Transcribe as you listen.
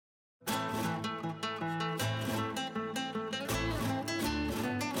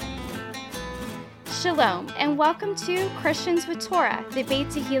Shalom, and welcome to Christians with Torah, the Beit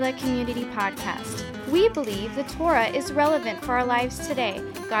Tehillah Community Podcast. We believe the Torah is relevant for our lives today,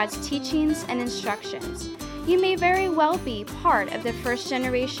 God's teachings and instructions. You may very well be part of the first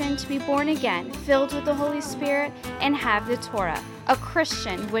generation to be born again, filled with the Holy Spirit, and have the Torah, a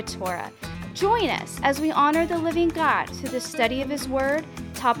Christian with Torah. Join us as we honor the living God through the study of His Word,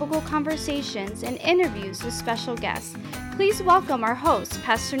 topical conversations, and interviews with special guests. Please welcome our hosts,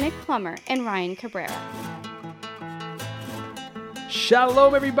 Pastor Nick Plummer and Ryan Cabrera.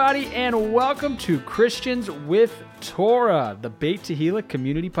 Shalom, everybody, and welcome to Christians with Torah, the Beit Tehillah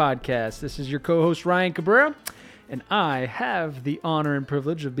Community Podcast. This is your co-host, Ryan Cabrera, and I have the honor and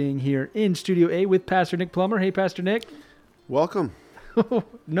privilege of being here in Studio A with Pastor Nick Plummer. Hey, Pastor Nick. Welcome.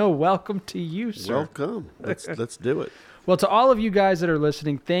 No, welcome to you, sir. Welcome. Let's do it. Well, to all of you guys that are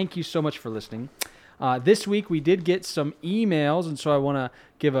listening, thank you so much for listening. This week, we did get some emails, and so I want to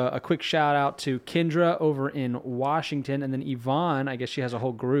give a quick shout-out to Kendra over in Washington, and then Yvonne, I guess she has a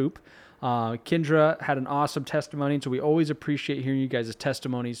whole group. Kendra had an awesome testimony, and so we always appreciate hearing you guys'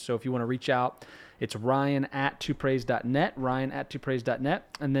 testimonies. So if you want to reach out, it's ryan@twopraise.net,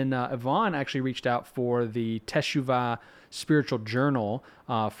 ryan@twopraise.net. And then Yvonne actually reached out for the Teshuvah Spiritual Journal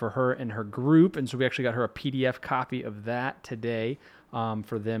for her and her group, and so we actually got her a PDF copy of that today.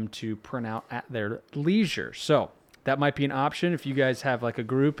 For them to print out at their leisure. So that might be an option if you guys have like a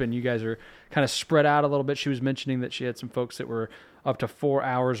group and you guys are kind of spread out a little bit. She was mentioning that she had some folks that were up to 4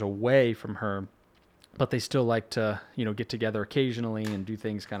 hours away from her, but they still like to, get together occasionally and do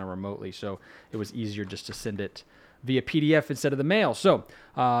things kind of remotely. So it was easier just to send it via PDF instead of the mail. So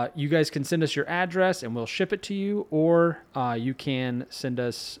you guys can send us your address and we'll ship it to you, or you can send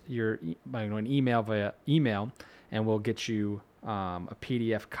us an email via email and we'll get you a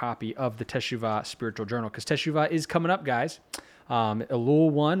PDF copy of the Teshuvah Spiritual Journal, because Teshuvah is coming up, guys.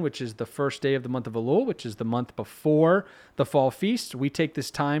 Elul 1, which is the first day of the month of Elul, which is the month before the fall feast. We take this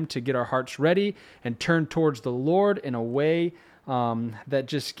time to get our hearts ready and turn towards the Lord in a way that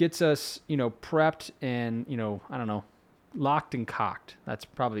just gets us, prepped and, locked and cocked. That's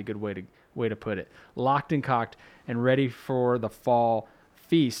probably a good way to put it. Locked and cocked and ready for the fall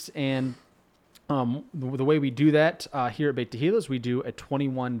feast. And the way we do that here at Beit Tehillah is we do a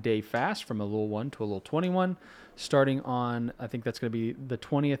 21-day fast from Elul 1 to Elul 21, starting on, I think that's going to be the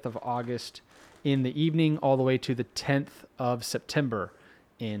 20th of August in the evening, all the way to the 10th of September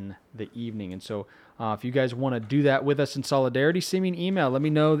in the evening. And so if you guys want to do that with us in solidarity, send me an email. Let me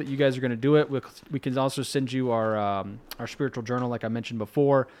know that you guys are going to do it. We can also send you our spiritual journal, like I mentioned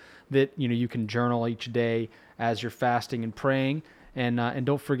before, that you can journal each day as you're fasting and praying. And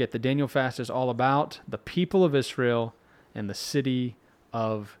don't forget, the Daniel fast is all about the people of Israel and the city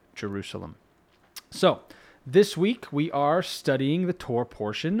of Jerusalem. So this week we are studying the Torah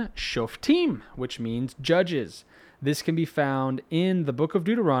portion, Shoftim, which means judges. This can be found in the book of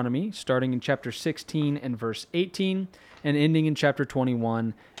Deuteronomy, starting in chapter 16 and verse 18, and ending in chapter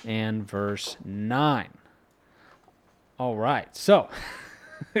 21 and verse 9. All right, so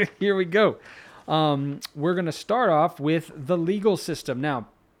here we go. We're going to start off with the legal system. Now,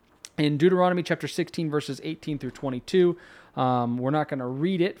 in Deuteronomy chapter 16, verses 18 through 22, we're not going to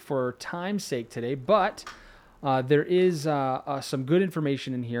read it for time's sake today, but there is some good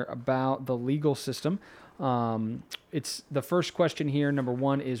information in here about the legal system. It's the first question here, number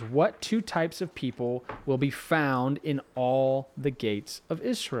one, is what two types of people will be found in all the gates of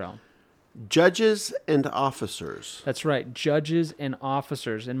Israel? Judges and officers. That's right, judges and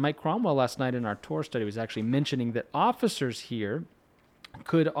officers. And Mike Cromwell last night in our Torah study was actually mentioning that officers here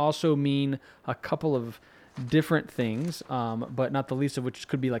could also mean a couple of different things, but not the least of which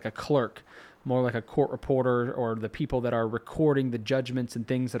could be like a clerk, more like a court reporter, or the people that are recording the judgments and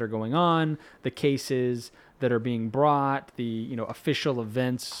things that are going on, the cases that are being brought, the official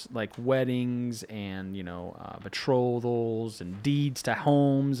events like weddings and betrothals and deeds to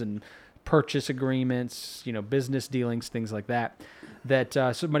homes and purchase agreements, business dealings, things like that,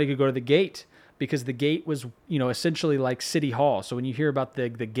 somebody could go to the gate, because the gate was, essentially like City Hall. So when you hear about the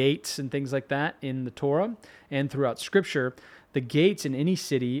gates and things like that in the Torah and throughout Scripture, the gates in any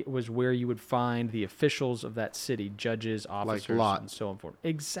city was where you would find the officials of that city, judges, officers, like Lot. And so on forth.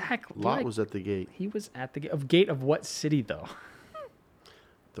 Exactly. Lot was at the gate. He was at the gate. Gate of what city, though?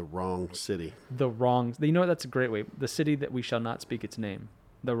 The wrong city. The wrong. That's a great way. The city that we shall not speak its name.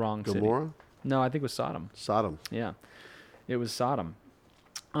 The wrong city. Gomorrah? No, I think it was Sodom. Sodom. Yeah, it was Sodom.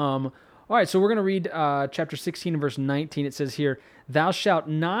 All right, so we're going to read chapter 16 and verse 19. It says here, "Thou shalt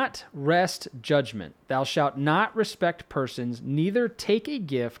not wrest judgment. Thou shalt not respect persons, neither take a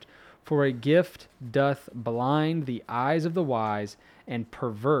gift, for a gift doth blind the eyes of the wise and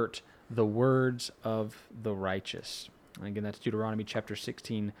pervert the words of the righteous. And again, that's Deuteronomy chapter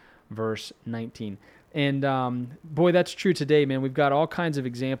 16, verse 19. And boy, that's true today, man. We've got all kinds of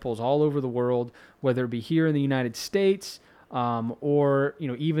examples all over the world, whether it be here in the United States or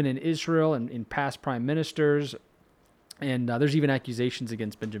even in Israel and in past prime ministers. And there's even accusations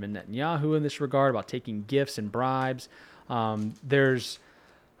against Benjamin Netanyahu in this regard about taking gifts and bribes. There's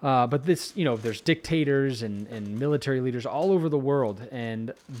dictators and military leaders all over the world,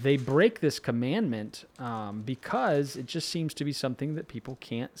 and they break this commandment because it just seems to be something that people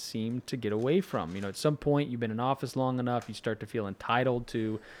can't seem to get away from. At some point, you've been in office long enough, you start to feel entitled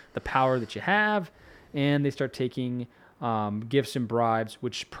to the power that you have, and they start taking gifts and bribes,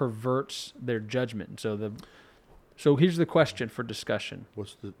 which perverts their judgment. So here's the question for discussion.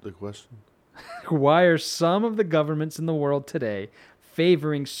 What's the question? Why are some of the governments in the world today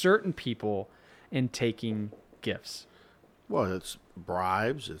favoring certain people and taking gifts? Well, it's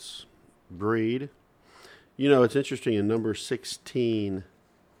bribes, it's greed. It's interesting in Numbers 16,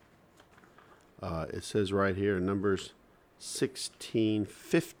 it says right here in Numbers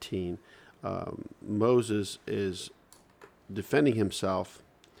 16:15, Moses is defending himself.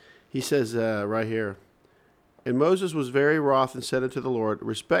 He says right here, "And Moses was very wroth and said unto the Lord,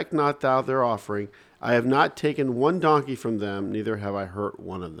 Respect not thou their offering. I have not taken one donkey from them, neither have I hurt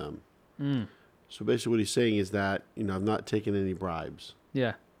one of them." So basically what he's saying is that, I've not taken any bribes.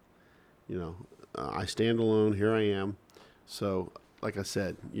 Yeah. I stand alone. Here I am. So, like I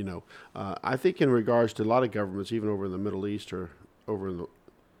said, I think in regards to a lot of governments, even over in the Middle East or over in the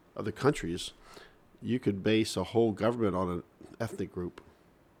other countries, you could base a whole government on an ethnic group.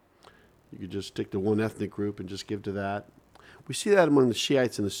 You could just stick to one ethnic group and just give to that. We see that among the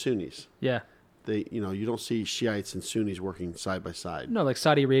Shiites and the Sunnis. Yeah. You don't see Shiites and Sunnis working side by side. No, like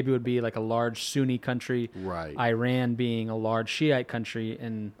Saudi Arabia would be like a large Sunni country. Right. Iran being a large Shiite country.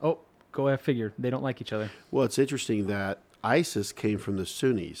 And, go ahead, figure. They don't like each other. Well, it's interesting that ISIS came from the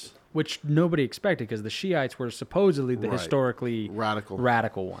Sunnis. Which nobody expected because the Shiites were supposedly the historically radical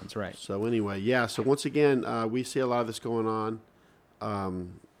ones, right? So anyway, yeah. So once again, we see a lot of this going on.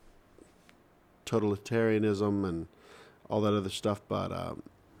 Totalitarianism and all that other stuff, but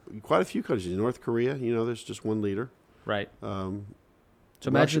quite a few countries. North Korea, there's just one leader. Right. So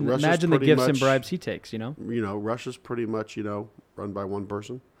imagine the gifts and bribes he takes, Russia's pretty much, run by one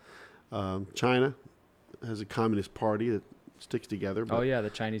person. China has a communist party that sticks together. But,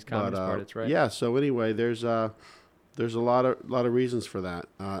 the Chinese Communist Party, that's right. Yeah, so anyway, there's a lot of reasons for that.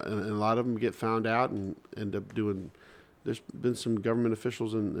 And a lot of them get found out and end up doing. There's been some government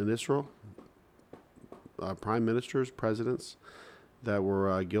officials in Israel, prime ministers, presidents, that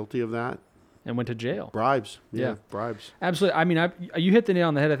were guilty of that. And went to jail. Bribes. Yeah, bribes. Absolutely. I mean, you hit the nail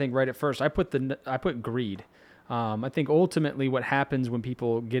on the head, I think, right at first. I put greed. I think ultimately what happens when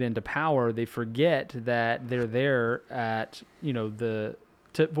people get into power, they forget that they're there at,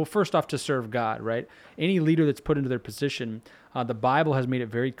 first off, to serve God, right? Any leader that's put into their position, the Bible has made it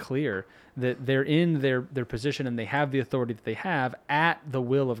very clear that they're in their position and they have the authority that they have at the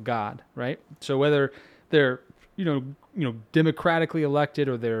will of God, right? So whether they're, democratically elected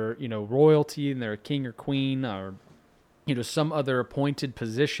or they're, royalty and they're a king or queen or, some other appointed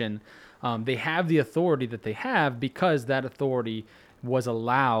position, they have the authority that they have because that authority was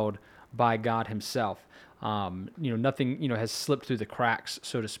allowed by God himself. Nothing, has slipped through the cracks,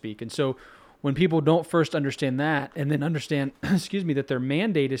 so to speak. And so when people don't first understand that and then understand, that their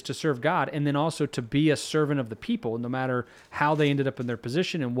mandate is to serve God and then also to be a servant of the people, no matter how they ended up in their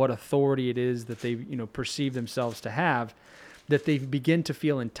position and what authority it is that they, perceive themselves to have, that they begin to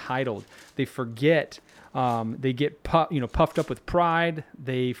feel entitled. They forget, they get puffed up with pride.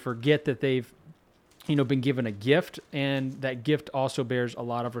 They forget that they've, been given a gift, and that gift also bears a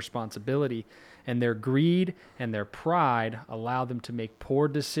lot of responsibility. And their greed and their pride allow them to make poor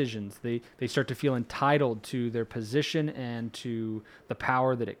decisions. They start to feel entitled to their position and to the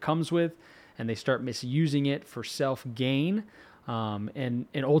power that it comes with, and they start misusing it for self-gain. And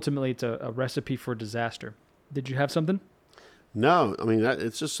ultimately, it's a recipe for disaster. Did you have something? No, I mean,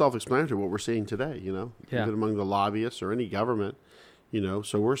 it's just self-explanatory what we're seeing today, Yeah. Even among the lobbyists or any government,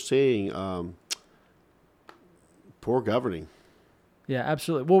 So we're seeing poor governing. Yeah,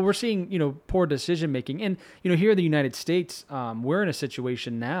 absolutely. Well, we're seeing, poor decision making. And, here in the United States, we're in a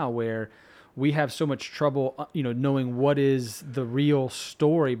situation now where we have so much trouble, knowing what is the real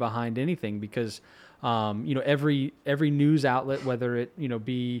story behind anything because, every news outlet, whether it,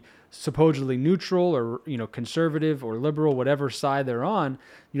 be supposedly neutral or, conservative or liberal, whatever side they're on,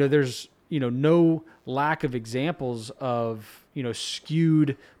 there's, no lack of examples of,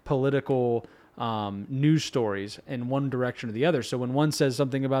 skewed political news stories in one direction or the other. So when one says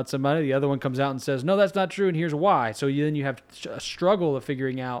something about somebody, the other one comes out and says, no, that's not true, and here's why. So then you have a struggle of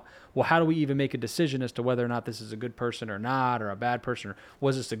figuring out, well, how do we even make a decision as to whether or not this is a good person or not, or a bad person, or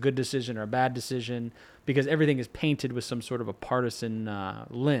was this a good decision or a bad decision? Because everything is painted with some sort of a partisan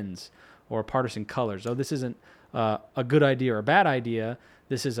lens or partisan colors. Oh, this isn't a good idea or a bad idea.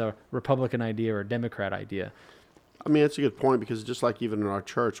 This is a Republican idea or a Democrat idea. I mean, it's a good point, because just like even in our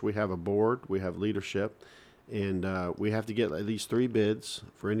church, we have a board, we have leadership, and we have to get at least 3 bids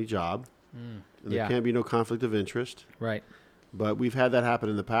for any job. And there can't be no conflict of interest. Right. But we've had that happen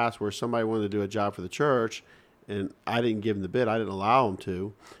in the past where somebody wanted to do a job for the church, and I didn't give them the bid. I didn't allow them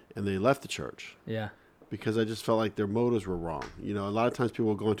to, and they left the church. Yeah. Because I just felt like their motives were wrong. You know, a lot of times people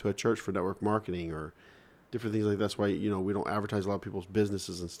will go into a church for network marketing or different things like that. That's why, you know, we don't advertise a lot of people's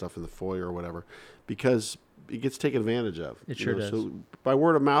businesses and stuff in the foyer or whatever, because it gets taken advantage of. It sure does. So by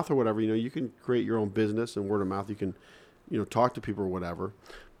word of mouth or whatever, you know, you can create your own business, and word of mouth, you can, you know, talk to people or whatever.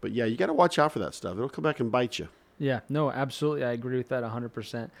 But yeah, you got to watch out for that stuff. It'll come back and bite you. Yeah, no, absolutely. I agree with that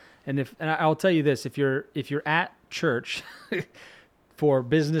 100%. And I'll tell you this, if you're at church for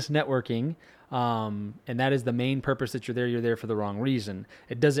business networking, and that is the main purpose that you're there for the wrong reason.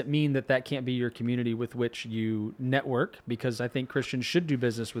 It doesn't mean that can't be your community with which you network, because I think Christians should do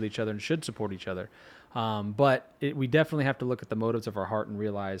business with each other and should support each other. But we definitely have to look at the motives of our heart and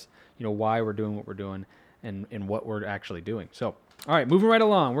realize, you know, why we're doing what we're doing and what we're actually doing. So, all right, moving right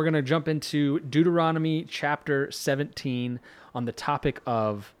along, we're going to jump into Deuteronomy chapter 17 on the topic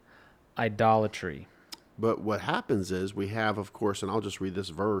of idolatry. But what happens is we have, of course, and I'll just read this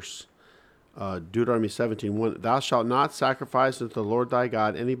verse, Deuteronomy 17:1, thou shalt not sacrifice unto the Lord thy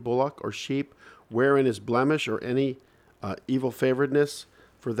God any bullock or sheep wherein is blemish or any evil favoredness,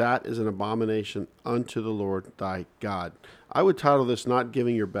 for that is an abomination unto the Lord thy God. I would title this Not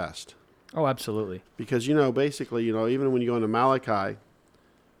Giving Your Best. Oh, absolutely. Because, you know, basically, you know, even when you go into Malachi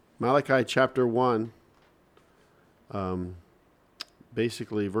chapter 1,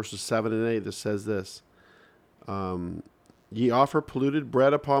 basically verses 7 and 8, that says this, ye offer polluted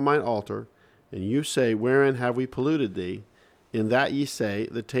bread upon mine altar, and you say, wherein have we polluted thee? In that ye say,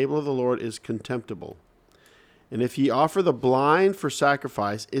 the table of the Lord is contemptible. And if ye offer the blind for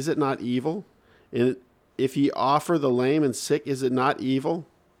sacrifice, is it not evil? And if ye offer the lame and sick, is it not evil?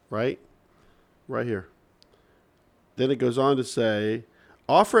 Right? Right here. Then it goes on to say,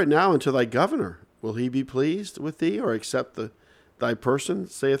 offer it now unto thy governor. Will he be pleased with thee, or accept thy person,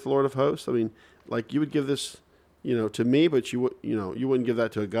 saith the Lord of hosts? I mean, like, you would give this, you know, to me, but you wouldn't give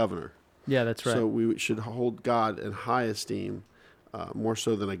that to a governor. Yeah, that's right. So we should hold God in high esteem, more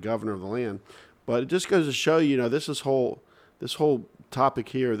so than a governor of the land. But it just goes to show, you know, this whole topic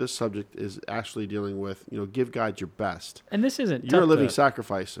here, this subject is actually dealing with, you know, give God your best. And this isn't You're a living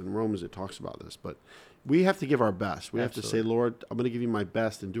sacrifice. In Romans, it talks about this. But we have to give our best. We have to say, Lord, I'm going to give you my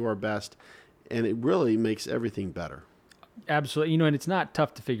best, and do our best. And it really makes everything better. Absolutely. You know, and it's not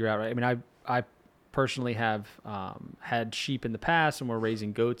tough to figure out, right? I mean, I personally have had sheep in the past, and we're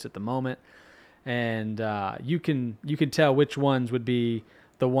raising goats at the moment. And you can tell which ones would be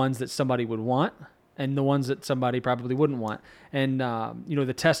the ones that somebody would want and the ones that somebody probably wouldn't want. And, you know,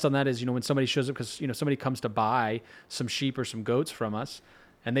 the test on that is, you know, when somebody shows up, because, you know, somebody comes to buy some sheep or some goats from us,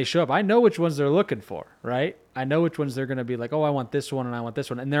 and they show up, I know which ones they're looking for, right? I know which ones they're going to be like, oh, I want this one and I want this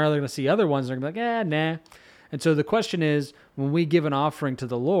one. And they're going to see other ones, and they're going to be like, nah. And so the question is, when we give an offering to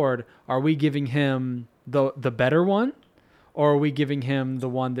the Lord, are we giving him the better one? Or are we giving him the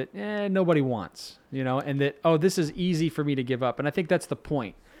one that nobody wants, you know, and that, oh, this is easy for me to give up? And I think that's the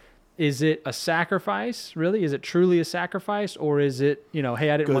point. Is it a sacrifice, really? Is it truly a sacrifice? Or is it, you know,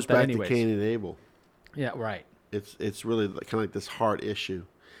 hey, I didn't want that anyways? It goes back to Cain and Abel. Yeah, right. It's really kind of like this heart issue.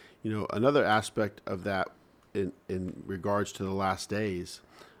 You know, another aspect of that in regards to the last days,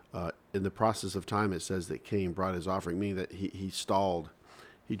 in the process of time, it says that Cain brought his offering, meaning that he stalled.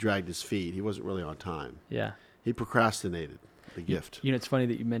 He dragged his feet. He wasn't really on time. Yeah. He procrastinated the gift. You know, it's funny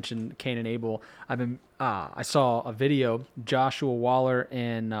that you mentioned Cain and Abel. I saw a video, Joshua Waller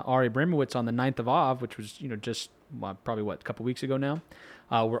and Ari Brimowitz on the 9th of Av, which was, you know, just probably a couple weeks ago now.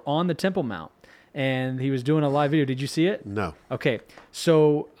 We're on the Temple Mount, and he was doing a live video. Did you see it? No. Okay.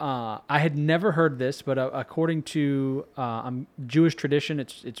 So I had never heard this, but according to Jewish tradition,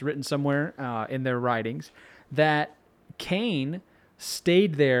 it's written somewhere in their writings that Cain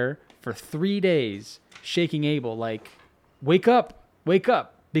stayed there for 3 days shaking Abel like, wake up,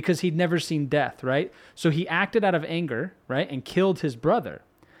 because he'd never seen death, right? So he acted out of anger, right, and killed his brother,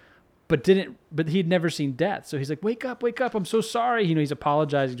 but he'd never seen death. So he's like, wake up, I'm so sorry. You know, he's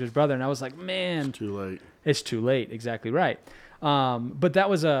apologizing to his brother, and I was like, man. It's too late. It's too late, exactly right. But that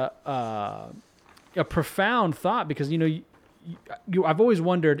was a a profound thought because I've always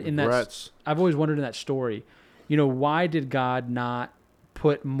wondered Regrets. I've always wondered in that story, why did God not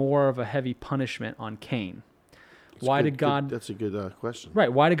put more of a heavy punishment on Cain? That's a good question.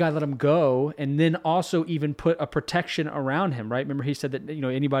 Right. Why did God let him go, and then also even put a protection around him? Right. Remember, he said that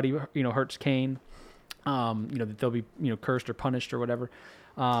anybody hurts Cain, that they'll be cursed or punished or whatever.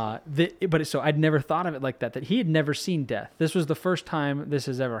 So I'd never thought of it like that. That he had never seen death. This was the first time this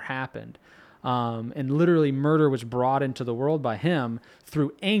has ever happened, and literally murder was brought into the world by him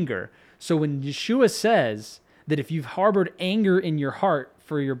through anger. So when Yeshua says that if you've harbored anger in your heart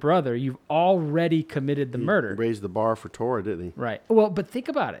for your brother, you've already committed the murder. He raised the bar for Torah, didn't he? Right. Well, but think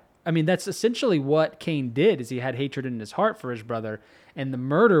about it. I mean, that's essentially what Cain did, is he had hatred in his heart for his brother, and the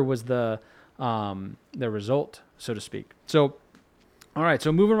murder was the result, so to speak. So, all right,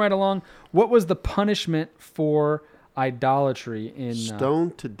 so moving right along, what was the punishment for idolatry in...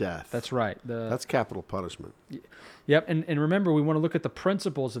 Stoned to death. That's right. That's capital punishment. Yep, and remember, we want to look at the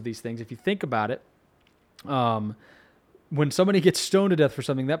principles of these things. If you think about it, when somebody gets stoned to death for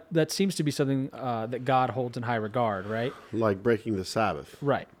something, that seems to be something that God holds in high regard, right? Like breaking the Sabbath.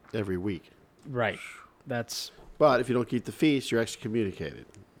 Right. Every week. Right. But if you don't keep the feast, you're excommunicated.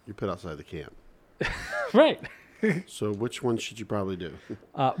 You're put outside the camp. Right. So which one should you probably do?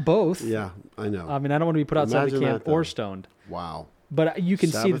 Both. Yeah, I know. I mean, I don't want to be put outside Imagine the camp that, or stoned. Wow. But you can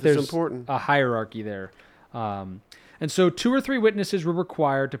see Sabbath that is there's important. a hierarchy there. And so 2 or 3 witnesses were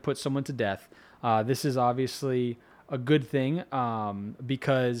required to put someone to death. This is obviously a good thing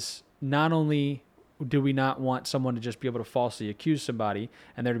because not only do we not want someone to just be able to falsely accuse somebody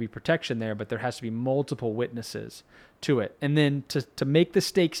and there to be protection there, but there has to be multiple witnesses to it. And then to make the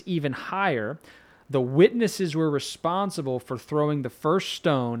stakes even higher, the witnesses were responsible for throwing the first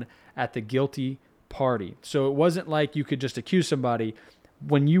stone at the guilty party. So it wasn't like you could just accuse somebody.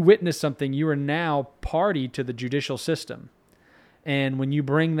 When you witness something, you are now party to the judicial system. And when you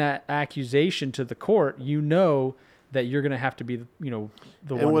bring that accusation to the court, you know that you're going to have to be, the one.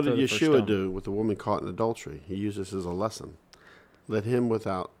 And what to did throw the first Yeshua stone. do with the woman caught in adultery? He used this as a lesson. Let him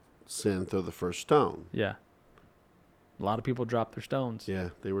without sin throw the first stone. Yeah. A lot of people drop their stones. Yeah,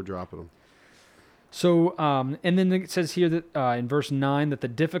 they were dropping them. So, and then it says here that in verse 9 that the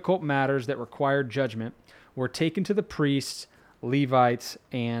difficult matters that required judgment were taken to the priests, Levites,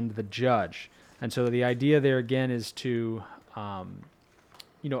 and the judge. And so the idea there again is to,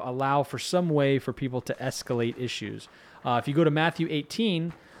 allow for some way for people to escalate issues. If you go to Matthew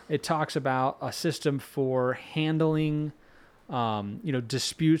 18, it talks about a system for handling,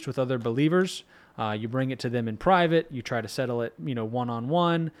 disputes with other believers. You bring it to them in private. You try to settle it,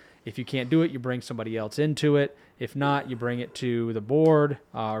 one-on-one. If you can't do it, you bring somebody else into it. If not, you bring it to the board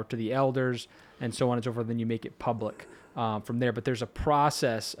or to the elders and so on and so forth. Then you make it public from there. But there's a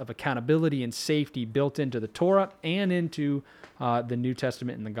process of accountability and safety built into the Torah and into the New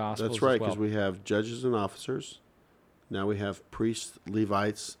Testament and the Gospels. That's right, because we have judges and officers. Now we have priests,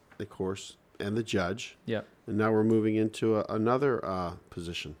 Levites, of course, and the judge. Yep. And now we're moving into another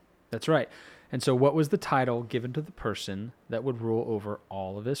position. That's right. And so what was the title given to the person that would rule over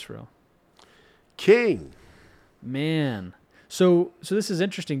all of Israel? King. Man. So this is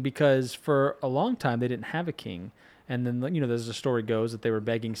interesting because for a long time they didn't have a king. And then, as the story goes, that they were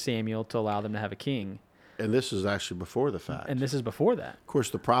begging Samuel to allow them to have a king. And this is actually before the fact. And this is before that. Of course,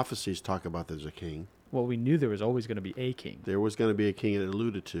 the prophecies talk about there's a king. Well, we knew there was always going to be a king. There was going to be a king, it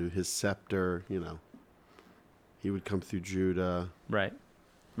alluded to his scepter, He would come through Judah. Right.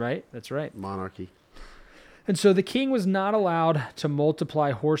 Right? That's right. Monarchy. And so the king was not allowed to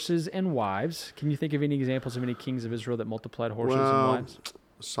multiply horses and wives. Can you think of any examples of any kings of Israel that multiplied horses and wives?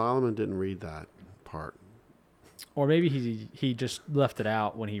 Solomon didn't read that part. Or maybe he just left it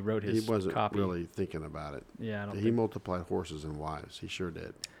out when he wrote his He wasn't copy. really thinking about it. Yeah, I don't He think. multiplied horses and wives. He sure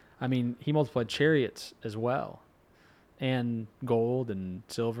did. I mean, he multiplied chariots as well, and gold and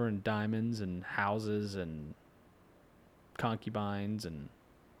silver and diamonds and houses and concubines and,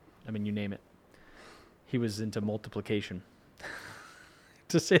 you name it. He was into multiplication,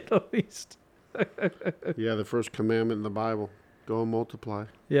 to say the least. Yeah, the first commandment in the Bible, go and multiply.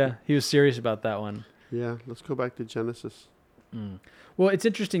 Yeah, he was serious about that one. Yeah, let's go back to Genesis. Well, it's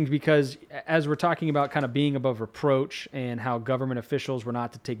interesting because as we're talking about kind of being above reproach and how government officials were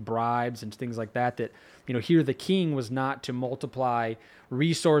not to take bribes and things like that, here the king was not to multiply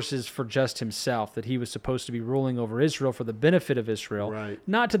resources for just himself, that he was supposed to be ruling over Israel for the benefit of Israel, Right.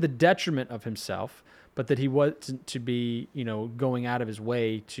 not to the detriment of himself, but that he wasn't to be, going out of his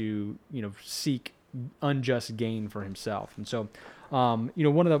way to, seek unjust gain for himself. And so,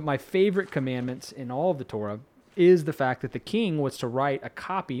 one of my favorite commandments in all of the Torah is the fact that the king was to write a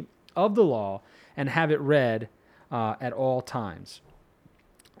copy of the law and have it read at all times.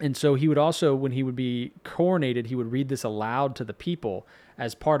 And so he would also, when he would be coronated, he would read this aloud to the people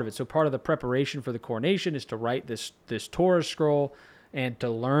as part of it. So part of the preparation for the coronation is to write this Torah scroll and to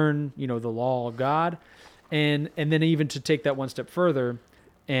learn, the law of God, and then even to take that one step further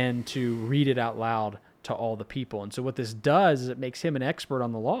and to read it out loud to all the people. And so what this does is it makes him an expert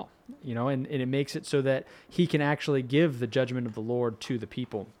on the law, and it makes it so that he can actually give the judgment of the Lord to the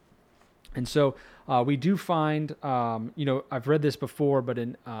people. And so we do find, I've read this before, but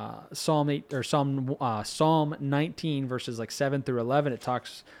in Psalm 19 verses like 7 through 11, it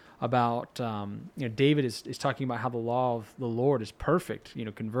talks about, David is talking about how the law of the Lord is perfect,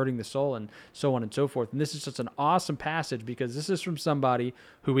 converting the soul and so on and so forth. And this is just an awesome passage because this is from somebody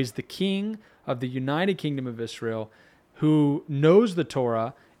who is the king of the United Kingdom of Israel, who knows the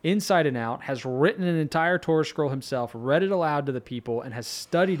Torah inside and out, has written an entire Torah scroll himself, read it aloud to the people, and has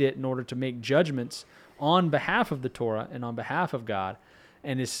studied it in order to make judgments on behalf of the Torah and on behalf of God,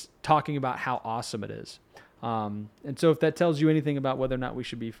 and is talking about how awesome it is. And so if that tells you anything about whether or not we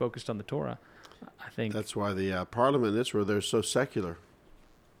should be focused on the Torah, I think... That's why the parliament in Israel, they're so secular.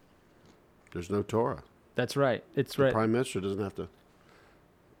 There's no Torah. That's right. It's the right. Prime Minister doesn't have to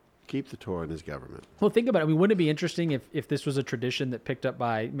keep the Torah in his government. Well, think about it. I mean, wouldn't it be interesting if this was a tradition that picked up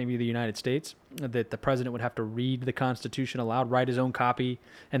by maybe the United States, that the president would have to read the Constitution aloud, write his own copy,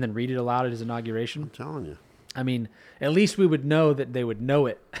 and then read it aloud at his inauguration? I'm telling you. I mean, at least we would know that they would know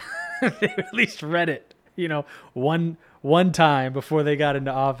it. They at least read it, one time before they got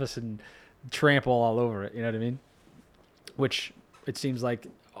into office and trample all over it. You know what I mean? Which it seems like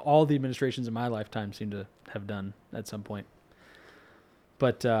all the administrations in my lifetime seem to have done at some point.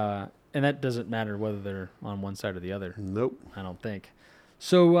 But, and that doesn't matter whether they're on one side or the other. Nope. I don't think.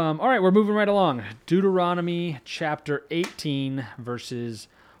 So, all right, we're moving right along. Deuteronomy chapter 18, verses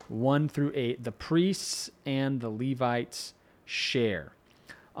 1 through 8. The priests and the Levites share.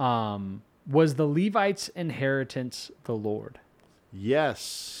 Was the Levites' inheritance the Lord?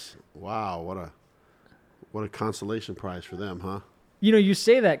 Yes. Wow, what a consolation prize for them, huh? You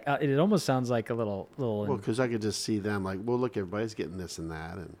say that, it almost sounds like a little. Well, because I could just see them like, well, look, everybody's getting this and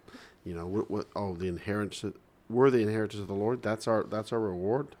that, and the inheritance. We're the inheritance of the Lord. That's our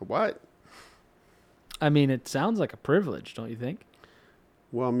reward. What? I mean, it sounds like a privilege, don't you think?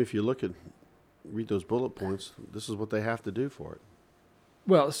 Well, I mean, if you read those bullet points, this is what they have to do for it.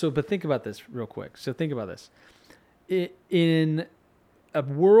 Well, but think about this real quick. So think about this. In a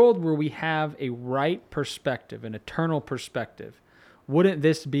world where we have a right perspective, an eternal perspective, wouldn't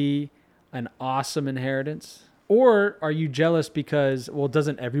this be an awesome inheritance? Or are you jealous because, well,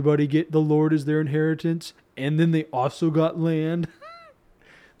 doesn't everybody get the Lord as their inheritance and then they also got land?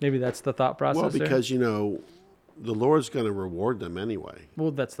 Maybe that's the thought process. Well, because, the Lord's going to reward them anyway.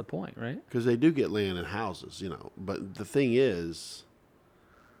 Well, that's the point, right? Because they do get land and houses, But the thing is,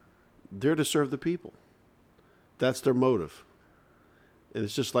 they're to serve the people. That's their motive. And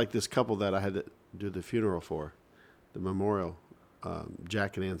it's just like this couple that I had to do the funeral for, the memorial,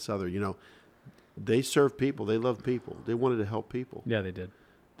 Jack and Ann Souther. They serve people. They love people. They wanted to help people. Yeah, they did.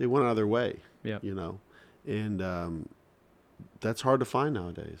 They went out of their way. Yeah. And that's hard to find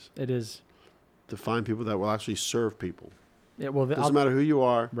nowadays. It is. To find people that will actually serve people. Yeah. Well, doesn't matter who you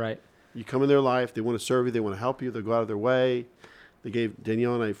are. Right. You come in their life. They want to serve you. They want to help you. They go out of their way. They gave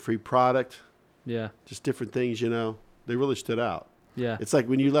Danielle and I free product. Yeah. Just different things. They really stood out. Yeah. It's like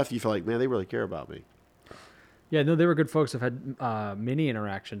when you left, you felt like, man, they really care about me. Yeah, no, they were good folks. I've had many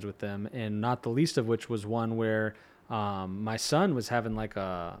interactions with them, and not the least of which was one where my son was having like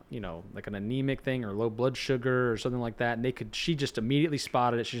an anemic thing or low blood sugar or something like that, and she just immediately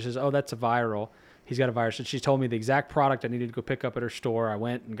spotted it. She says, "Oh, that's a viral. He's got a virus." And she told me the exact product I needed to go pick up at her store. I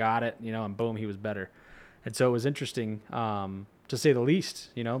went and got it, and boom, he was better. And so it was interesting, to say the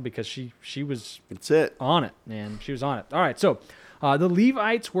least, because she was on it, man. She was on it. All right, so the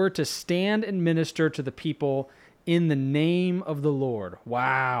Levites were to stand and minister to the people in the name of the Lord.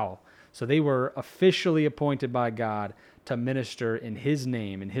 Wow. So they were officially appointed by God to minister in his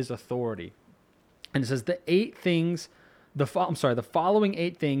name, in his authority. And it says the following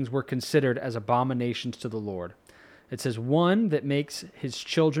 8 things were considered as abominations to the Lord. It says, 1, that makes his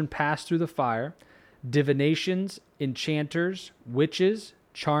children pass through the fire, divinations, enchanters, witches,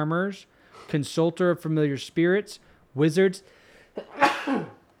 charmers, consulter of familiar spirits, wizards.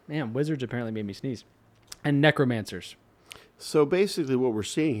 Man, wizards apparently made me sneeze. And necromancers. So basically what we're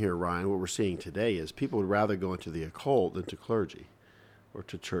seeing here, Ryan, what we're seeing today is people would rather go into the occult than to clergy or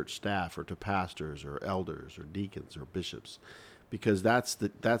to church staff or to pastors or elders or deacons or bishops because that's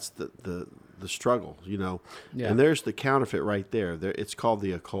the struggle, you know. Yeah. And there's the counterfeit right there. It's called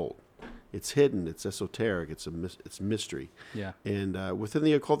the occult. It's hidden. It's esoteric. It's mystery. Yeah. And within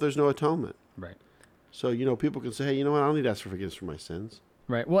the occult, there's no atonement. Right. So, you know, people can say, hey, you know what? I don't need to ask for forgiveness for my sins.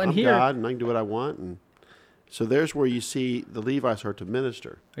 Right. Well, and I'm here, God, and I can do what I want. And so there's where you see the Levites start to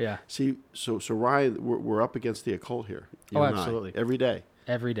minister. yeah, See, so Ryan, we're up against the occult here. you Oh, and I, absolutely. every day.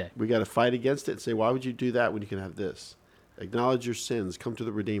 every day. We got to fight against it and say, why would you do that when you can have this? Acknowledge your sins. Come to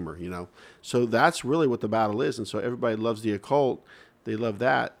the Redeemer, you know. So that's really what the battle is. And so everybody loves the occult. They love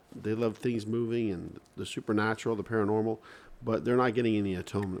that. They love things moving and the supernatural, the paranormal, but they're not getting any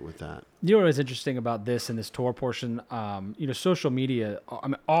atonement with that. You know what is interesting about this and this Torah portion? You know, social media, I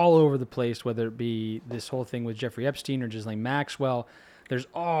mean, all over the place, whether it be this whole thing with Jeffrey Epstein or Ghislaine Maxwell, there's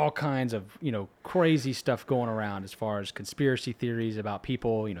all kinds of, you know, crazy stuff going around as far as conspiracy theories about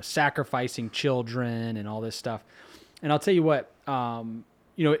people, you know, sacrificing children and all this stuff. And I'll tell you what,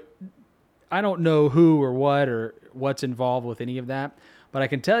 you know, I don't know who or what's involved with any of that, but I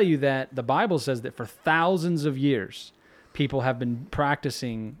can tell you that the Bible says that for thousands of years, people have been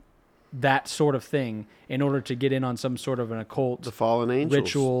practicing that sort of thing in order to get in on some sort of an occult The fallen angels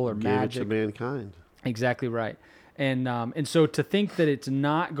ritual or gave magic. it to mankind. Exactly right. And so to think that it's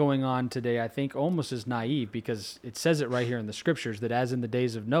not going on today, I think almost is naive, because it says it right here in the scriptures that as in the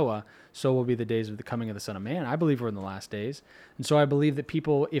days of Noah, so will be the days of the coming of the Son of Man. I believe we're in the last days. And so I believe that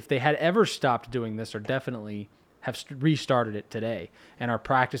people, if they had ever stopped doing this, are definitely have restarted it today and are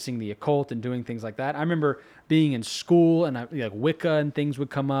practicing the occult and doing things like that. I remember being in school and like Wicca and things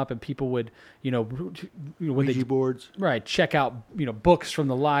would come up and people would, you know, when Ouija they boards. right, check out, you know, books from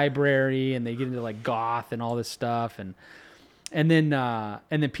the library, and they get into like goth and all this stuff, and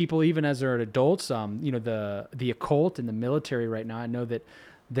then people, even as they're adults, you know, the occult and the military right now, I know that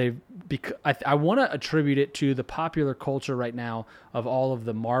I want to attribute it to the popular culture right now of all of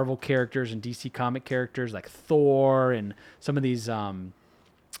the Marvel characters and DC comic characters like Thor and some of these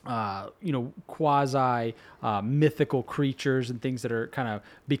you know, quasi mythical creatures and things that are kind of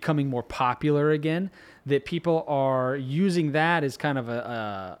becoming more popular again, that people are using that as kind of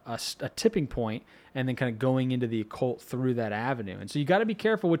a tipping point and then kind of going into the occult through that avenue. And so you got to be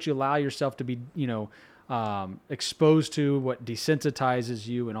careful what you allow yourself to be, you know, exposed to, what desensitizes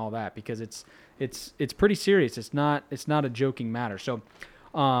you and all that, because it's pretty serious. It's not a joking matter. So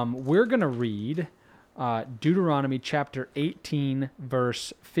we're going to read Deuteronomy chapter 18,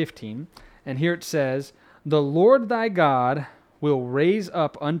 verse 15. And here it says, "The Lord thy God will raise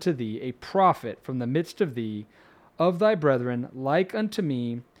up unto thee a prophet from the midst of thee, of thy brethren, like unto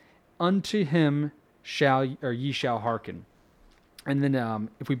me, unto him ye shall hearken." And then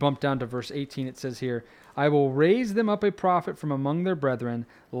if we bump down to verse 18, it says here, "I will raise them up a prophet from among their brethren,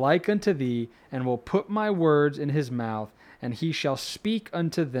 like unto thee, and will put my words in his mouth, and he shall speak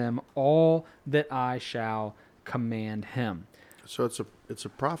unto them all that I shall command him." So it's a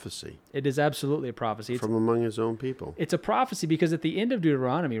prophecy. It is absolutely a prophecy. From among his own people. It's a prophecy because at the end of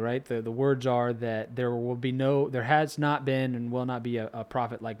Deuteronomy, right, the words are that there has not been and will not be a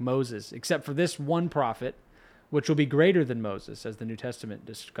prophet like Moses, except for this one prophet, which will be greater than Moses, as the New Testament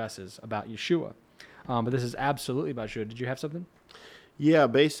discusses about Yeshua. But this is absolutely about Yeshua. Did you have something? Yeah,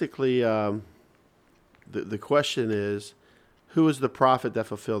 basically, the question is, who is the prophet that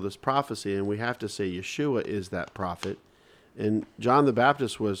fulfilled this prophecy? And we have to say Yeshua is that prophet. And John the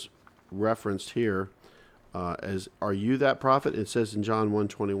Baptist was referenced here as, "Are you that prophet?" It says in John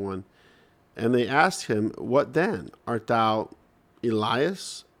 1:21. And they asked him, "What then? Art thou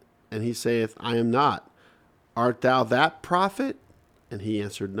Elias?" And he saith, "I am not." "Art thou that prophet?" And he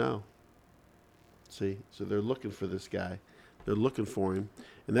answered, "No." See, so they're looking for this guy. They're looking for him.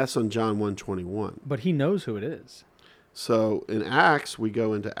 And that's on John 1:21. But he knows who it is. So in Acts, we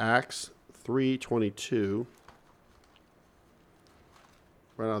go into Acts 3:22.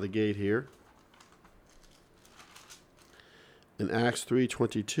 Right out of the gate here. In Acts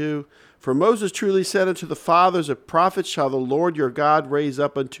 3:22, "For Moses truly said unto the fathers, a prophet shall the Lord your God raise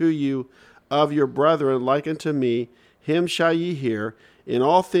up unto you of your brethren like unto me. Him shall ye hear in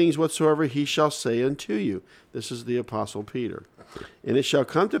all things whatsoever he shall say unto you." This is the Apostle Peter. "And it shall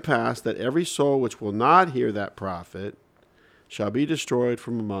come to pass that every soul which will not hear that prophet shall be destroyed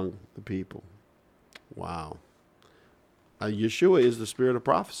from among the people." Wow. Yeshua is the spirit of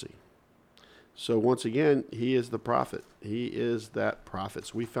prophecy. So once again, he is the prophet. He is that prophet.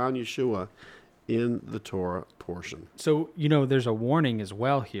 So we found Yeshua in the Torah portion. So, you know, there's a warning as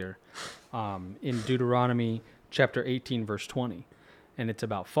well here in Deuteronomy chapter 18, verse 20. And it's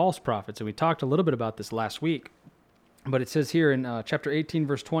about false prophets. And we talked a little bit about this last week. But it says here in chapter 18,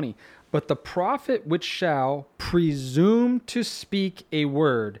 verse 20, "But the prophet which shall presume to speak a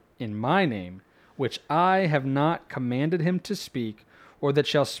word in my name, which I have not commanded him to speak, or that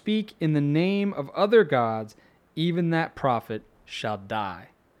shall speak in the name of other gods, even that prophet shall die."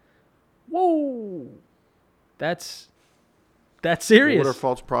 Whoa! That's serious. What are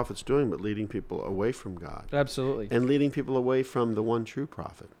false prophets doing but leading people away from God? Absolutely. And leading people away from the one true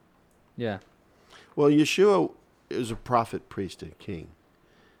prophet. Yeah. Well, Yeshua is a prophet, priest, and king.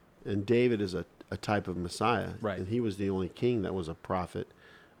 And David is a type of Messiah. Right. And he was the only king that was a prophet,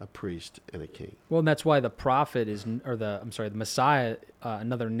 a priest, and a king. Well, and that's why the prophet the Messiah,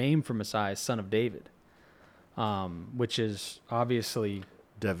 another name for Messiah is Son of David, which is obviously...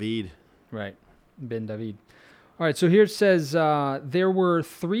 David. Right. Ben David. All right, so here it says, there were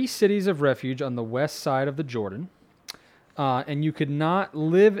 3 cities of refuge on the west side of the Jordan, and you could not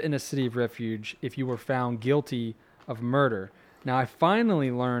live in a city of refuge if you were found guilty of murder. Now, I finally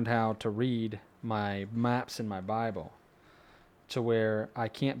learned how to read my maps in my Bible to where I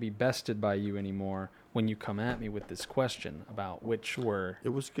can't be bested by you anymore when you come at me with this question about which were... It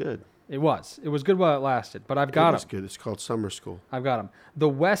was good. It was good while it lasted, but I've got It was them. good. It's called summer school. I've got them. The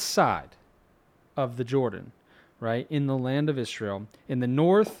west side of the Jordan, right, in the land of Israel. In the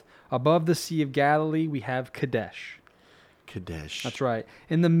north, above the Sea of Galilee, we have Kadesh. Kadesh. That's right.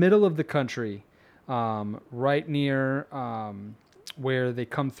 In the middle of the country, right near where they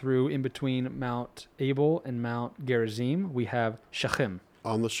come through in between Mount Abel and Mount Gerizim, we have Shechem.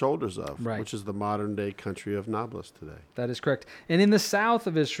 On the shoulders of, Right. which is the modern day country of Nablus today. That is correct. And in the south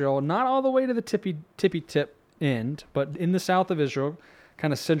of Israel, not all the way to the tippy tip end, but in the south of Israel,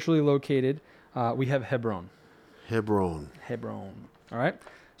 kind of centrally located, we have Hebron. Hebron. All right.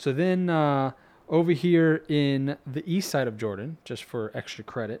 So then over here in the east side of Jordan, just for extra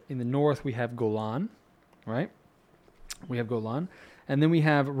credit, in the north we have Golan, right? We have Golan. And then we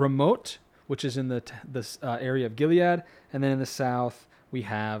have Ramoth, which is in the area of Gilead. And then in the south we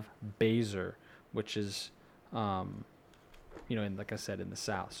have Bezer, which is, like I said, in the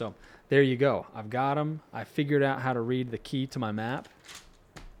south. So there you go. I've got them. I figured out how to read the key to my map.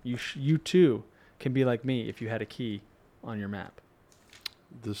 You too can be like me if you had a key on your map.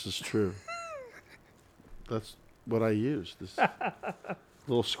 This is true. That's what I use. This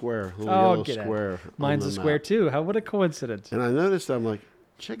little square, little yellow get it. square. Mine's on a the square map. too. What a coincidence. And I noticed, I'm like,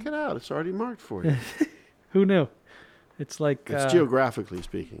 check it out. It's already marked for you. Who knew? It's like It's geographically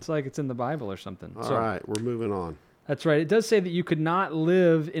speaking. it's like it's in the Bible or something. All right, we're moving on. That's right. It does say that you could not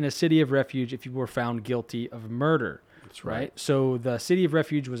live in a city of refuge if you were found guilty of murder. That's right. So the city of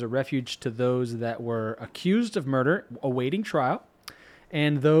refuge was a refuge to those that were accused of murder, awaiting trial,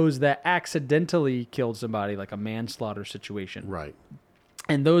 and those that accidentally killed somebody, like a manslaughter situation. Right.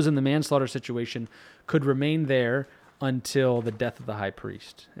 And those in the manslaughter situation could remain there until the death of the high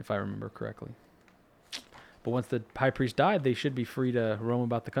priest, if I remember correctly. But once the high priest died, they should be free to roam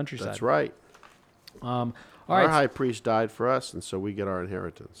about the countryside. That's right. All Our right. high priest died for us, and so we get our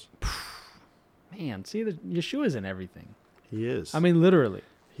inheritance. Man, see, Yeshua's in everything. He is. I mean, literally.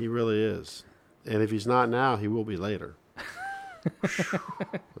 He really is. And if he's not now, he will be later.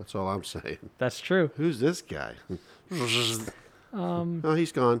 That's all I'm saying. That's true. Who's this guy? Oh,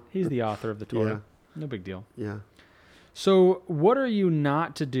 he's gone. He's the author of the Torah. No big deal. Yeah. So what are you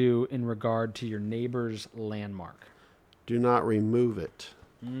not to do in regard to your neighbor's landmark? Do not remove it.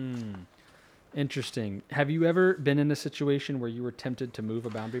 Interesting. Have you ever been in a situation where you were tempted to move a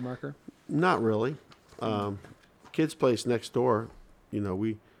boundary marker? Not really. Kid's place next door,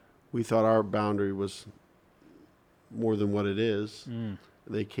 we thought our boundary was more than what it is.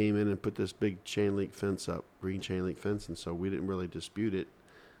 They came in and put this big chain link fence up, green chain link fence, and so we didn't really dispute it.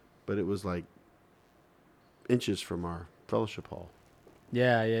 But it was like inches from our fellowship hall.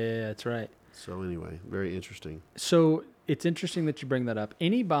 Yeah, that's right. So anyway, very interesting. So it's interesting that you bring that up.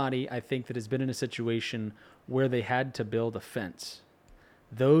 Anybody, I think, that has been in a situation where they had to build a fence,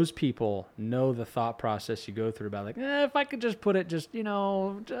 those people know the thought process you go through about like, if I could just put it just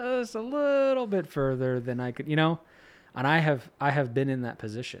a little bit further than I could, And I have been in that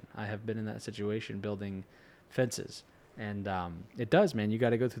position. I have been in that situation building fences. And it does, man. You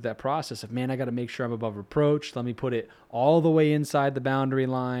got to go through that process of, man, I got to make sure I'm above reproach. Let me put it all the way inside the boundary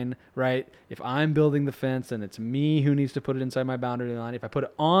line, right? If I'm building the fence, then it's me who needs to put it inside my boundary line. If I put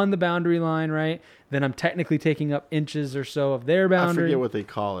it on the boundary line, right, then I'm technically taking up inches or so of their boundary. I forget what they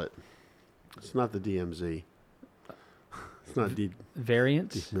call it. It's not the DMZ. It's not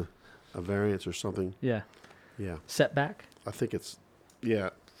variance? A variance or something. Yeah. Yeah. Setback? I think it's,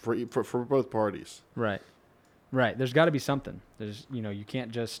 for both parties. Right. There's got to be something. There's, you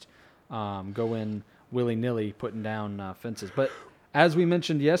can't just go in willy-nilly putting down fences. But as we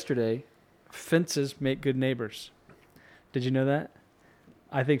mentioned yesterday, fences make good neighbors. Did you know that?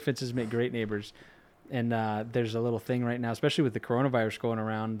 I think fences make great neighbors. And there's a little thing right now, especially with the coronavirus going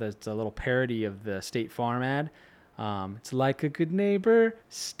around, that's a little parody of the State Farm ad. It's like a good neighbor,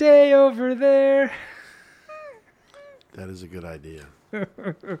 stay over there. That is a good idea.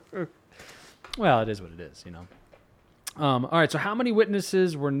 Well, it is what it is, you know. All right, so how many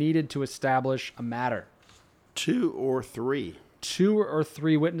witnesses were needed to establish a matter? 2 or 3. 2 or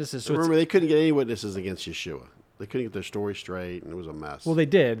 3 witnesses. So Remember, they couldn't get any witnesses against Yeshua. They couldn't get their story straight, and it was a mess. well, they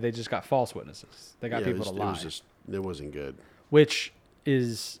did. They just got false witnesses. They got Yeah, people to lie, it wasn't good. which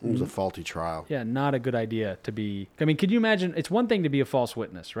is It was a faulty trial. not a good idea to be. I mean, could you imagine? It's one thing to be a false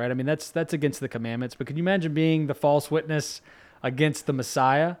witness, right? I mean, that's against the commandments. But could you imagine being the false witness against the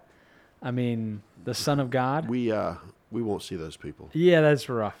Messiah? I mean, the Son of God. We won't see those people. Yeah, that's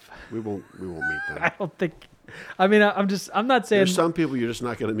rough. We won't meet them. I don't think. I mean, I'm not saying. There's some people you're just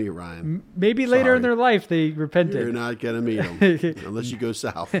not going to meet, Ryan. Maybe later in Sorry. their life they repented. You're not going to meet them unless you go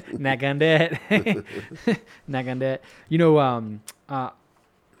south. Not gonna do it. Not gonna do it. You know,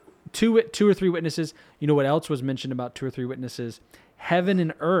 2 or 3 witnesses. You know what else was mentioned about 2 or 3 witnesses? Heaven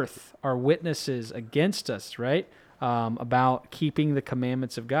and earth are witnesses against us, right? About keeping the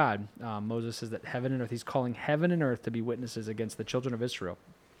commandments of God. Moses says that heaven and earth, he's calling heaven and earth to be witnesses against the children of Israel,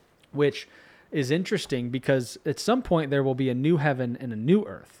 which is interesting because at some point there will be a new heaven and a new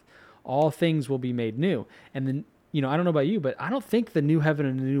earth. All things will be made new. And then, you know, I don't know about you, but I don't think the new heaven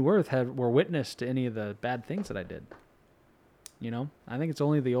and the new earth were witness to any of the bad things that I did. You know, I think it's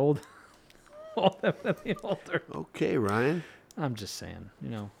only the old, all the older. Okay, Ryan. I'm just saying, you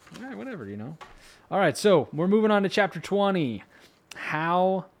know, all right, whatever, you know. All right, so we're moving on to chapter 20,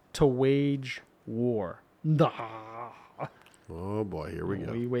 how to wage war. Oh, boy, here we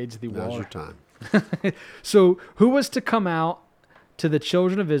go. We wage the Now's war. your time. So who was to come out to the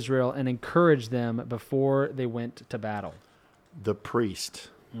children of Israel and encourage them before they went to battle? The priest.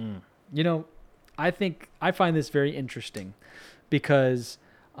 You know, I find this very interesting because,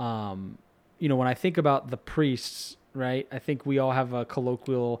 you know, when I think about the priests, right, I think we all have a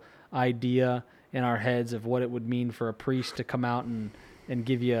colloquial idea in our heads of what it would mean for a priest to come out and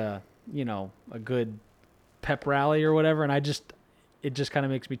give you a good pep rally or whatever. And it just kind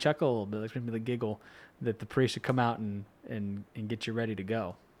of makes me chuckle a little bit. It makes me giggle that the priest should come out and get you ready to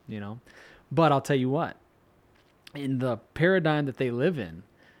go, you know. But I'll tell you what, in the paradigm that they live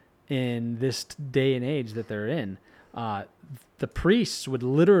in this day and age that they're in, the priests would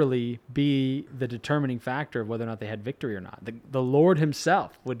literally be the determining factor of whether or not they had victory or not. The Lord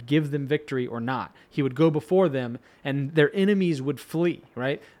himself would give them victory or not. He would go before them, and their enemies would flee,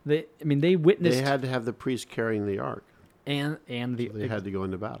 right? They witnessed... They had to have the priest carrying the ark. And They had to go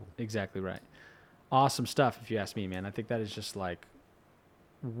into battle. Exactly right. Awesome stuff, if you ask me, man. I think that is just like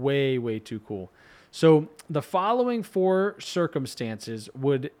way, way too cool. So the following 4 circumstances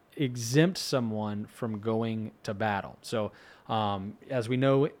would exempt someone from going to battle. So as we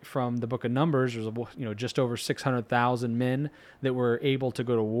know from the book of Numbers, there's just over 600,000 men that were able to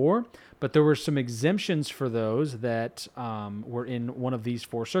go to war, but there were some exemptions for those that were in one of these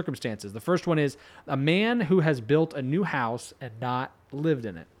 4 circumstances. The first one is a man who has built a new house and not lived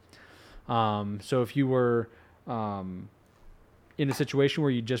in it. So if you were in a situation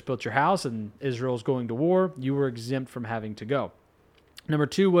where you just built your house and Israel's going to war, you were exempt from having to go. Number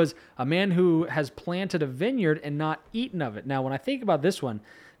 2 was a man who has planted a vineyard and not eaten of it. Now, when I think about this one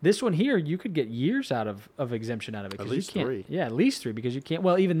here, you could get years out of exemption out of it. At least 3. Yeah, at least 3, because you can't.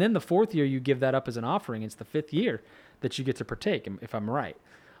 Well, even then, the 4th year, you give that up as an offering. It's the 5th year that you get to partake, if I'm right,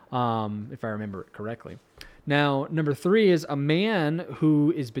 if I remember it correctly. Now, number 3 is a man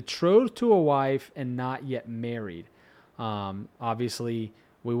who is betrothed to a wife and not yet married. Obviously,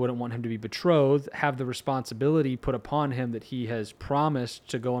 we wouldn't want him to be betrothed, have the responsibility put upon him that he has promised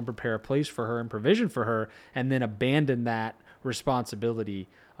to go and prepare a place for her and provision for her, and then abandon that responsibility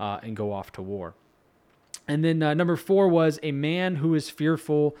and go off to war. And then number 4 was a man who is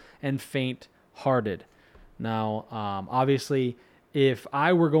fearful and faint-hearted. Now, obviously, if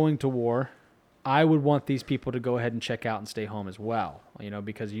I were going to war, I would want these people to go ahead and check out and stay home as well,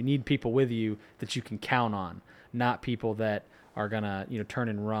 because you need people with you that you can count on, not people that are going to, turn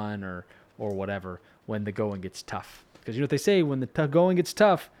and run or whatever when the going gets tough. Because you know what they say, when the going gets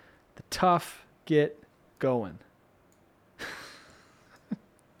tough, the tough get going.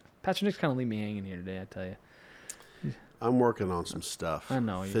 Pastor Nick's kind of leave me hanging here today, I tell you. I'm working on some stuff. I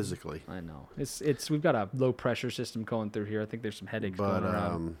know. Physically. I know. We've got a low pressure system going through here. I think there's some headaches going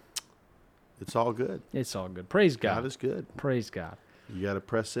around. It's all good. It's all good. Praise God. God is good. Praise God. You got to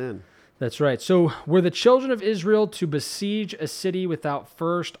press in. That's right. So were the children of Israel to besiege a city without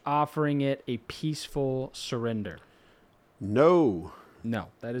first offering it a peaceful surrender? No, No,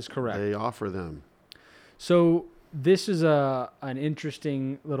 that is correct. they offer them. So this is an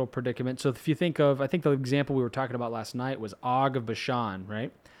interesting little predicament. So if you think of, I think the example we were talking about last night was Og of Bashan,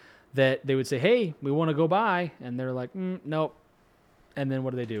 right? That they would say, hey, we want to go by. And they're like, nope. And then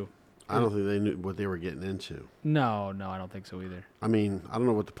what do? I don't think they knew what they were getting into. No, I don't think so either. I mean, I don't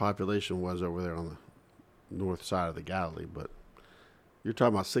know what the population was over there on the north side of the Galilee, but you're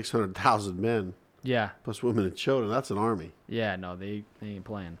talking about 600,000 men Yeah. plus women and children. That's an army. Yeah, no, they ain't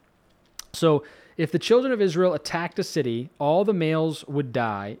playing. So if the children of Israel attacked a city, all the males would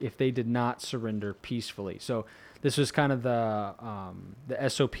die if they did not surrender peacefully. So this was kind of the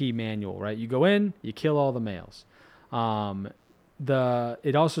SOP manual, right? You go in, you kill all the males.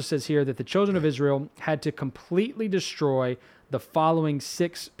 It also says here that the children of Israel had to completely destroy the following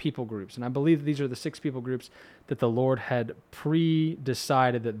 6 people groups. And I believe these are the 6 people groups that the Lord had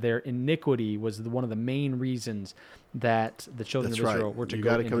pre-decided that their iniquity was one of the main reasons that the children That's of right. Israel were to You go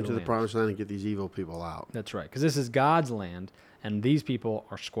got to into come to the land. promised land and get these evil people out. That's right, because this is God's land, and these people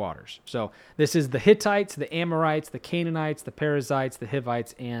are squatters. So this is the Hittites, the Amorites, the Canaanites, the Perizzites, the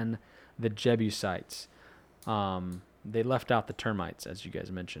Hivites, and the Jebusites. They left out the termites, as you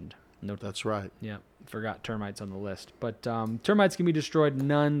guys mentioned. No, That's right. yeah, forgot termites on the list. But termites can be destroyed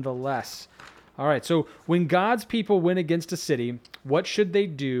nonetheless. All right, so when God's people went against a city, what should they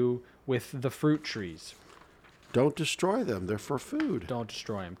do with the fruit trees? Don't destroy them. They're for food. Don't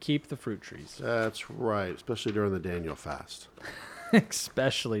destroy them. Keep the fruit trees, That's right, especially during the Daniel fast.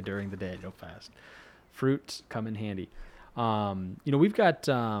 especially during the Daniel fast. Fruits come in handy. We've got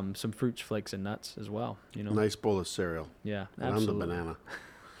some fruits, flakes, and nuts as well. Nice bowl of cereal. Yeah, And absolutely. I'm the banana.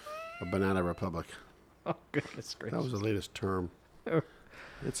 A banana republic. Oh, goodness gracious. That was the latest term.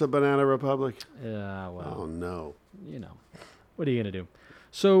 It's a banana republic. Yeah, well, Oh, no. what are you going to do?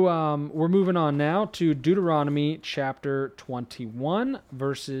 So we're moving on now to Deuteronomy chapter 21,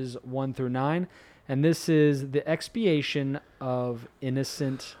 verses 1 through 9. And this is the expiation of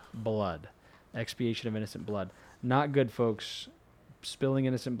innocent blood. Expiation of innocent blood. Not good, folks. Spilling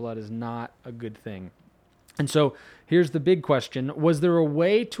innocent blood is not a good thing. And so here's the big question. Was there a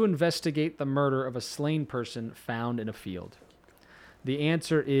way to investigate the murder of a slain person found in a field? The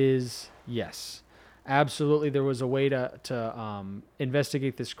answer is yes. Absolutely, there was a way to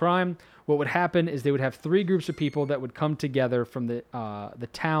investigate this crime. What would happen is they would have 3 groups of people that would come together from the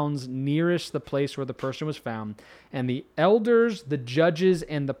towns nearest the place where the person was found, and the elders, the judges,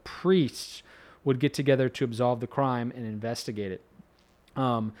 and the priests would get together to absolve the crime and investigate it.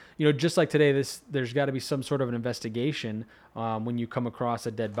 Just like today, there's got to be some sort of an investigation when you come across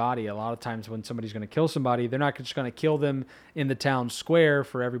a dead body. A lot of times when somebody's going to kill somebody, they're not just going to kill them in the town square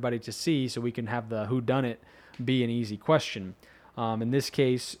for everybody to see so we can have the whodunit be an easy question. In this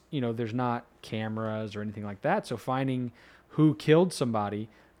case, there's not cameras or anything like that, so finding who killed somebody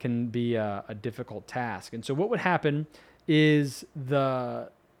can be a difficult task. And so what would happen is the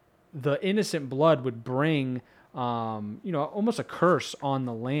innocent blood would bring almost a curse on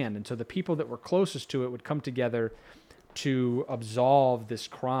the land. And so the people that were closest to it would come together to absolve this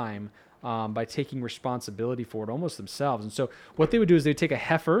crime by taking responsibility for it almost themselves. And so what they would do is they'd take a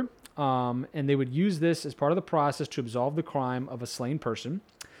heifer and they would use this as part of the process to absolve the crime of a slain person.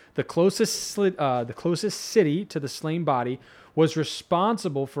 The closest city to the slain body was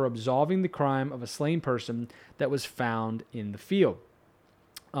responsible for absolving the crime of a slain person that was found in the field.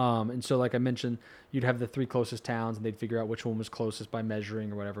 And so, like I mentioned, you'd have the 3 closest towns, and they'd figure out which one was closest by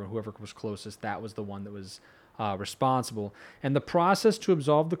measuring or whatever. Whoever was closest, that was the one that was responsible. And the process to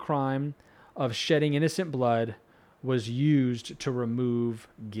absolve the crime of shedding innocent blood was used to remove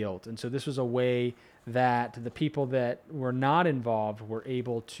guilt. And so this was a way that the people that were not involved were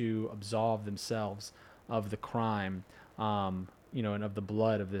able to absolve themselves of the crime, and of the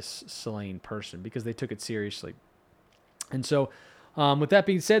blood of this slain person because they took it seriously. And so, with that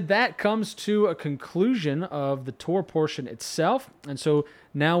being said, that comes to a conclusion of the Torah portion itself. And so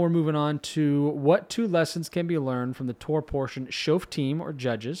now we're moving on to what 2 lessons can be learned from the Torah portion, Shoftim or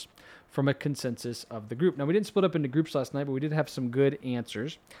judges, from a consensus of the group. Now, we didn't split up into groups last night, but we did have some good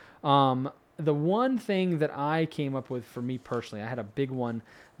answers. The one thing that I came up with for me personally, I had a big one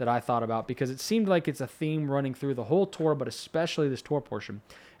that I thought about because it seemed like it's a theme running through the whole Torah, but especially this Torah portion,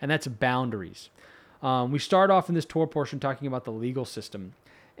 and that's boundaries. We start off in this Torah portion talking about the legal system.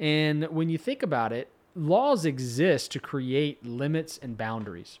 And when you think about it, laws exist to create limits and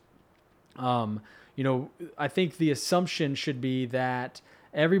boundaries. I think the assumption should be that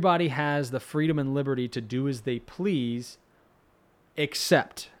everybody has the freedom and liberty to do as they please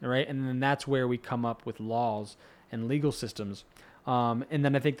except, right? And then that's where we come up with laws and legal systems. And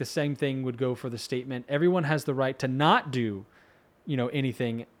then I think the same thing would go for the statement, everyone has the right to not do,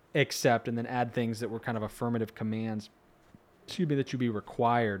 anything except, and then add things that were kind of affirmative commands, that you'd be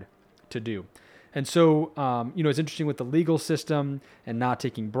required to do. And so, it's interesting with the legal system and not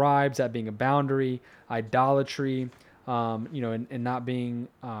taking bribes, that being a boundary, idolatry, and not being,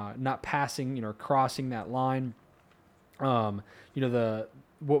 not passing, or crossing that line.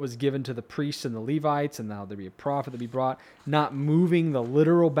 What was given to the priests and the Levites, and now there'd be a prophet that be brought, not moving the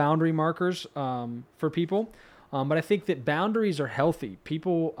literal boundary markers for people. But I think that boundaries are healthy.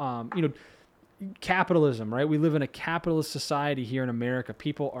 People, capitalism, right? We live in a capitalist society here in America.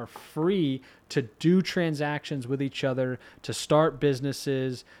 People are free to do transactions with each other, to start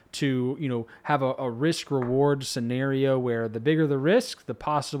businesses, to, have a risk-reward scenario where the bigger the risk, the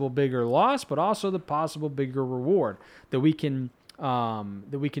possible bigger loss, but also the possible bigger reward that we can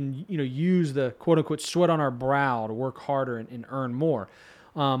use the quote-unquote sweat on our brow to work harder and earn more.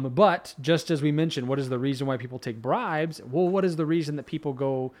 But just as we mentioned, what is the reason why people take bribes? Well, what is the reason that people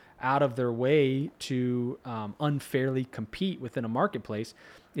go out of their way to unfairly compete within a marketplace?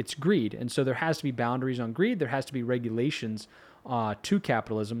 It's greed. And so there has to be boundaries on greed. There has to be regulations to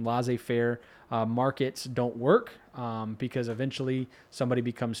capitalism. Laissez-faire markets don't work because eventually somebody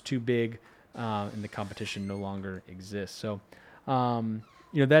becomes too big and the competition no longer exists. So,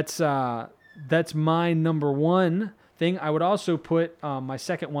 that's my number one thing. I would also put my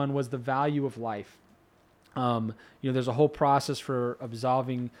second one was the value of life. There's a whole process for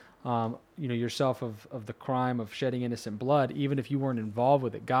absolving yourself of the crime of shedding innocent blood, even if you weren't involved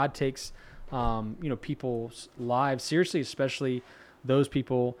with it. God takes people's lives seriously, especially those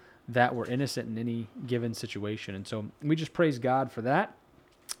people that were innocent in any given situation. And so we just praise God for that.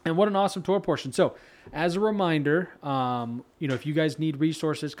 And what an awesome Torah portion. So as a reminder, if you guys need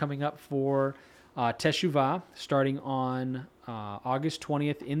resources coming up for Teshuvah, starting on August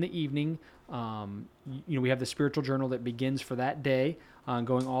 20th in the evening, we have the spiritual journal that begins for that day,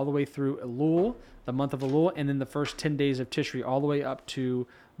 going all the way through Elul, the month of Elul, and then the first 10 days of Tishri, all the way up to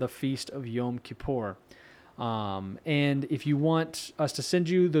the feast of Yom Kippur. And if you want us to send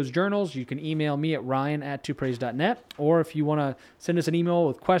you those journals, you can email me at ryan@twopraise.net. Or if you want to send us an email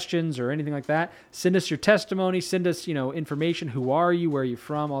with questions or anything like that, send us your testimony, send us, information. Who are you? Where are you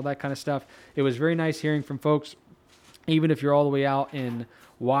from? All that kind of stuff. It was very nice hearing from folks, even if you're all the way out in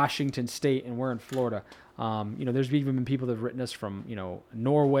Washington State and we're in Florida. There's even been people that have written us from,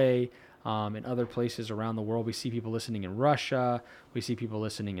 Norway, and other places around the world. We see people listening in Russia. We see people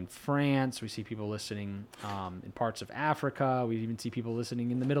listening in France. We see people listening in parts of Africa. We even see people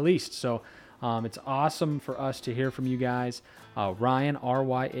listening in the Middle East. So it's awesome for us to hear from you guys. Ryan,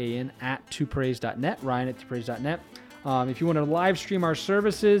 R-Y-A-N, @twopraise.net, Ryan@twopraise.net. If you want to live stream our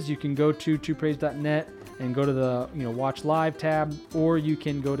services, you can go to twopraise.net and go to the watch live tab, or you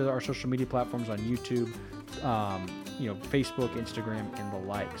can go to our social media platforms on YouTube, Facebook, Instagram, and the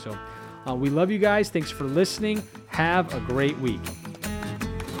like. So we love you guys. Thanks for listening. Have a great week.